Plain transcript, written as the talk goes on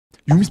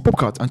you miss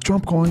Popcat and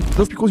Trump coin,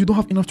 that's because you don't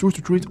have enough tools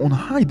to trade on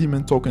high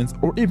demand tokens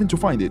or even to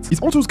find it.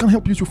 It also can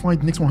help you to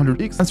find next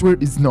 100x. Answer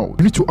is no.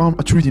 You need to arm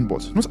a trading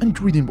bot, not any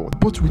trading bot,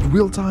 but with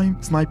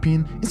real-time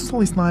sniping,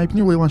 instantly snipe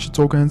newly launched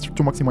tokens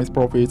to maximize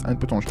profits and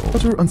potential.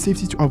 Better and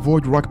safety to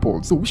avoid rug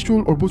pulls. So which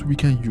tool or bot we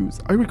can use?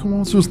 I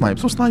recommend SolSniper.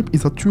 SolSniper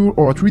is a tool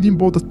or a trading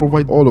bot that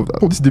provides all of that.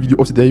 So this is the video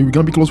of today. We're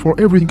gonna be close for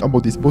everything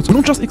about this bot. So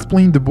not just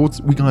explain the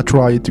bots, we're gonna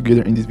try it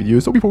together in this video.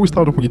 So before we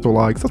start, don't forget to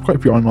like, subscribe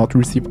if you are not, to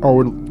receive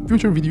our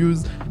future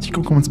videos. Check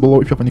your comments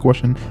below if you have any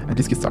question, and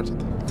let's get started.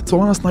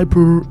 Solana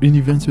Sniper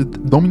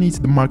reinvented dominates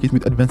the market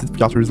with advanced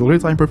features,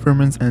 real-time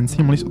performance, and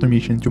seamless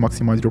automation to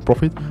maximize your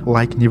profit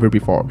like never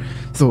before.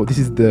 So this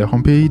is the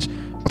homepage.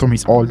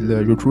 Automates all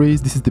your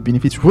trades. This is the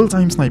benefits.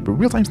 Real-time sniper,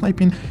 real-time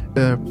sniping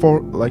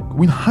for like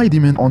when high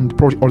demand on the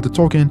project or the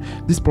token.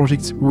 This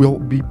project will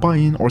be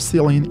buying or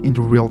selling in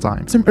real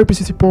time. Some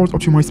RPC support,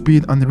 optimize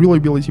speed and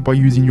reliability by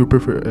using your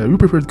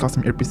preferred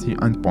custom RPC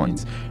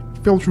endpoints.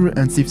 Filter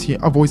and safety,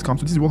 avoid scams.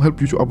 So this will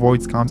help you to avoid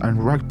scams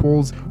and rug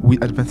pulls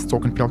with advanced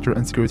token filter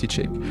and security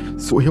check.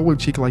 So he will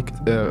check like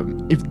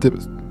if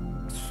the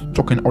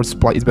token or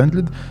supply is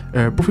bundled,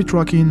 profit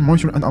tracking,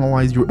 monitor and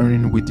analyze your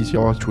earning with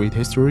detailed trade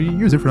history,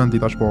 user-friendly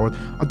dashboard,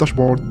 a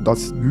dashboard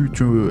that's good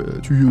to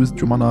use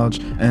to manage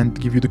and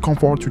give you the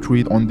comfort to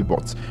trade on the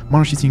bots.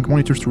 Manage sync,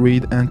 monitor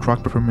trade and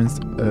track performance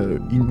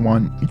in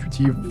one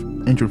intuitive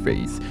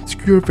interface.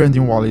 Secure friendly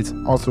wallet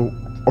also,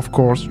 of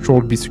course,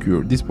 should be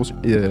secure. This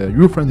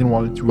your friendly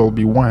wallet will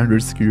be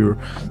 100 secure,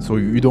 so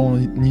you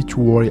don't need to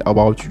worry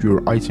about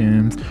your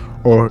items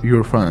or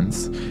your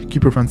funds.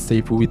 Keep your funds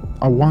safe with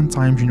a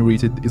one-time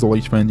generated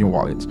isolate friendly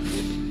wallet.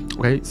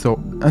 Okay, so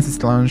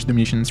anti-challenge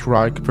domination,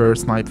 strike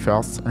first, snipe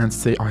fast, and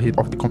stay ahead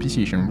of the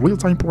competition.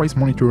 Real-time price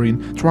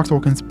monitoring, track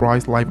tokens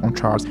price live on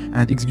charts,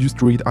 and execute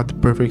trade at the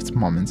perfect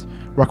moment.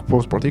 Rug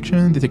pulls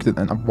protection, detected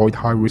and avoid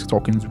high-risk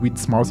tokens with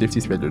smart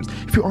safety filters.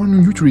 If you are a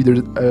new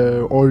trader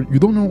or you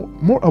don't know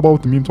more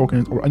about the meme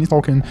tokens or any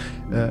token,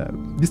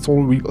 this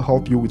tool will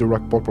help you with the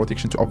rug pull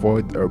protection to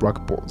avoid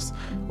rug pulls.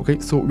 Okay,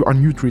 so you are a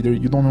new trader,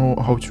 you don't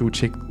know how to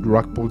check the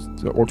rug pulls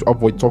or to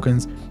avoid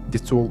tokens.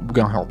 This tool will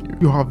gonna help you.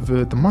 You have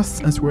the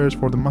must answers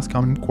for the most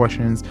common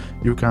questions.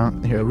 You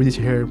can read it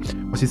here.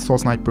 What is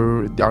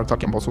SolSniper? They are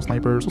talking about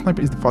SolSniper. SolSniper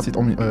is the fastest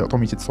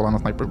automated Solana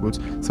sniper bot.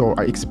 So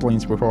I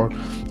explained before.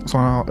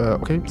 Solana,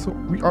 okay, so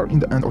we are in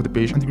the end of the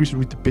page. Integration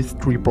with the best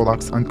 3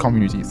 products and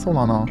communities: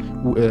 Solana,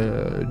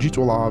 G2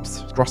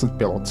 Labs, Trusted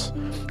Pilots.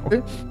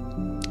 Okay,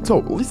 so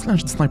let's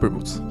launch the sniper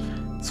bots.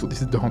 So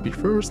this is the homepage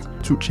first.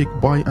 To check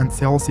buy and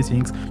sell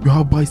settings, you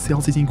have buy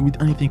sell setting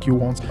with anything you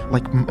want.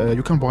 Like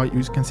you can buy,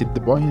 you can set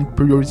the buying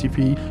priority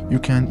fee, you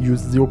can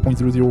use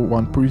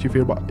 0.001 priority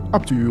fee, but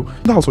up to you.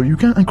 And also you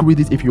can increase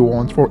it if you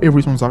want for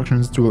every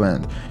transactions to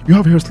land. You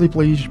have here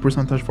slippage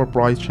percentage for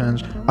price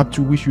change, up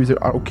to which users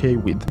are okay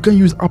with. You can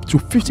use up to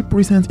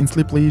 50% in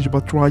slippage,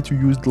 but try to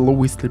use the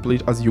lowest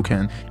slippage as you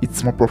can.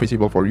 It's more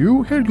profitable for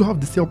you. Here you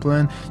have the sell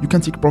plan. You can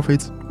take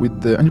profits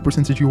with any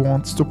percentage you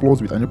want, stop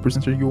loss with any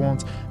percentage you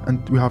want,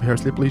 and we have here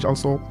slippage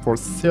also for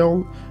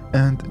sell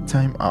and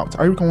time out.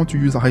 I recommend to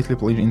use a high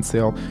slippage in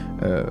sell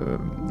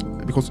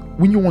because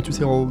when you want to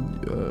sell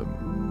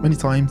many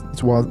times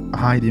it was a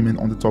high demand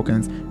on the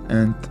tokens,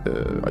 and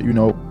you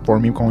know, for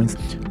meme coins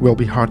will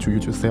be hard to you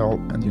to sell,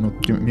 and you know,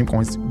 meme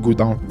coins go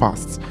down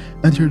fast.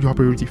 And here you have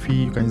priority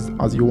fee, you can use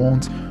as you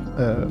want.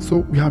 So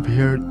we have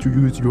here to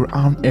use your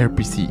own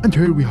RPC, and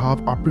here we have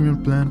a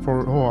premium plan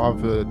for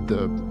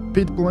the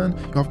paid plan.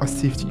 You have a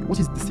safety. What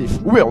is the safety?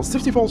 Well,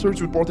 safety filter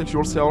to protect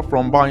yourself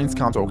from buying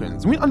scam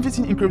tokens. When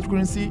investing in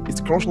cryptocurrency, it's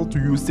crucial to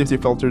use safety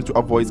filter to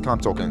avoid scam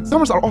tokens.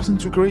 Scammers are often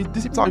to create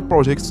deceptive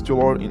projects to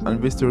lure in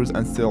investors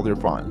and sell their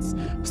funds.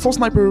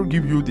 SolSniper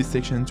give you this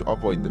section to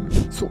avoid them.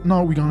 So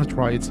now we're gonna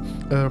try it.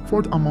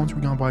 For the amount, we're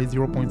gonna buy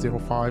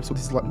 0.05. So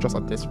this is like just a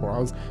test for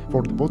us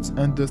for the bots,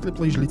 and the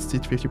slippage let's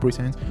set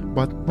 50%.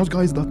 But not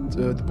guys that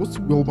the bots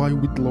will buy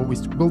with the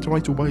lowest. Will try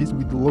to buy it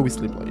with the lowest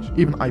slippage.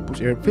 Even I put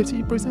here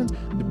 50%.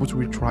 The bots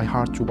will try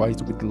hard to buy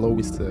it with the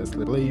lowest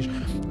slippage,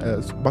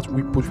 but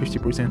we put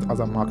 50% as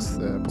a max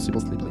possible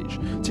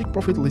slippage. Take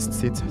profit list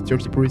set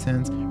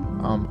 30%.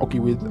 Okay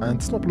with,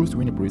 and stop loss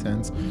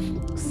 20%,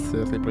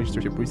 slippage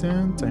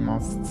 30%,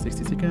 timeout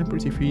 60 seconds,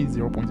 pretty fee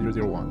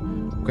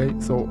 0.001. Okay,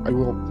 so I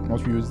will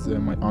not use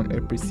my own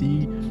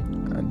RPC,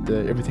 and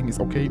everything is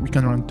okay. We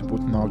can run the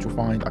bot now to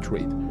find a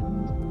trade.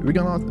 We're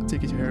gonna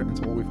take it here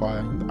until we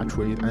find a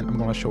trade, and I'm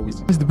gonna show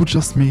it. The bot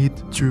just made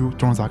 2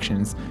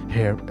 transactions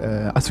here,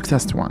 a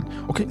successful one.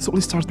 Okay, so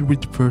let's start with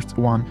the first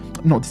one.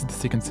 No, this is the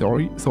second,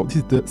 sorry. So this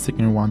is the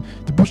second one.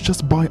 The bot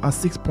just buy a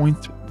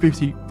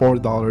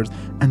 $6.54,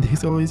 and he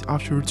sells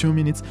after 2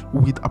 minutes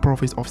with a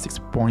profit of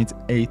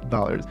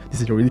 $6.8.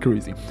 This is really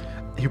crazy.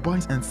 He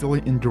buys and sells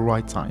it in the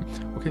right time.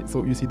 Okay,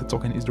 so you see the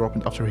token is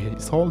dropping after he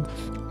sold.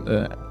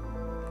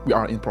 We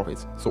are in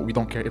profit, so we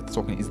don't care if the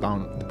token is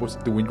down. The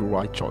bot doing the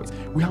right choice.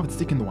 We have the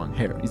second one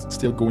here. It's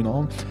still going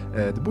on.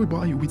 The boy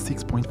buy with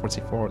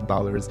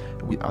 $6.44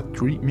 with at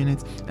 3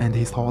 minutes, and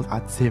he sold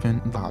at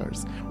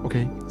 $7.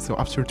 Okay, so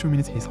after 2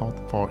 minutes he sold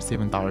for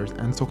 $7,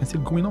 and the token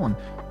still going on.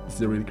 This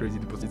is a really crazy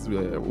deposit. It's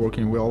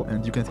working well,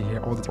 and you can see here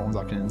all the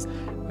transactions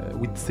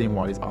with the same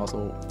wallet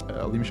also.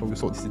 Let me show you.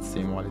 So this is the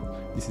same wallet.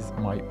 This is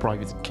my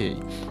private key.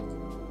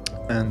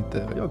 And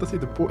yeah, that's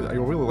it. I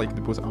really like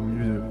the bot.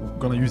 I'm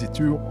gonna use it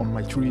too on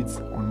my trades,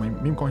 on my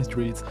memecoin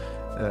trades.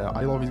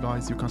 I love it,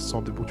 guys. You can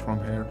stop the bot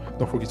from here.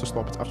 Don't forget to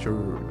stop it after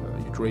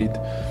you trade.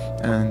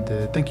 And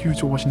thank you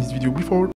for watching this video before.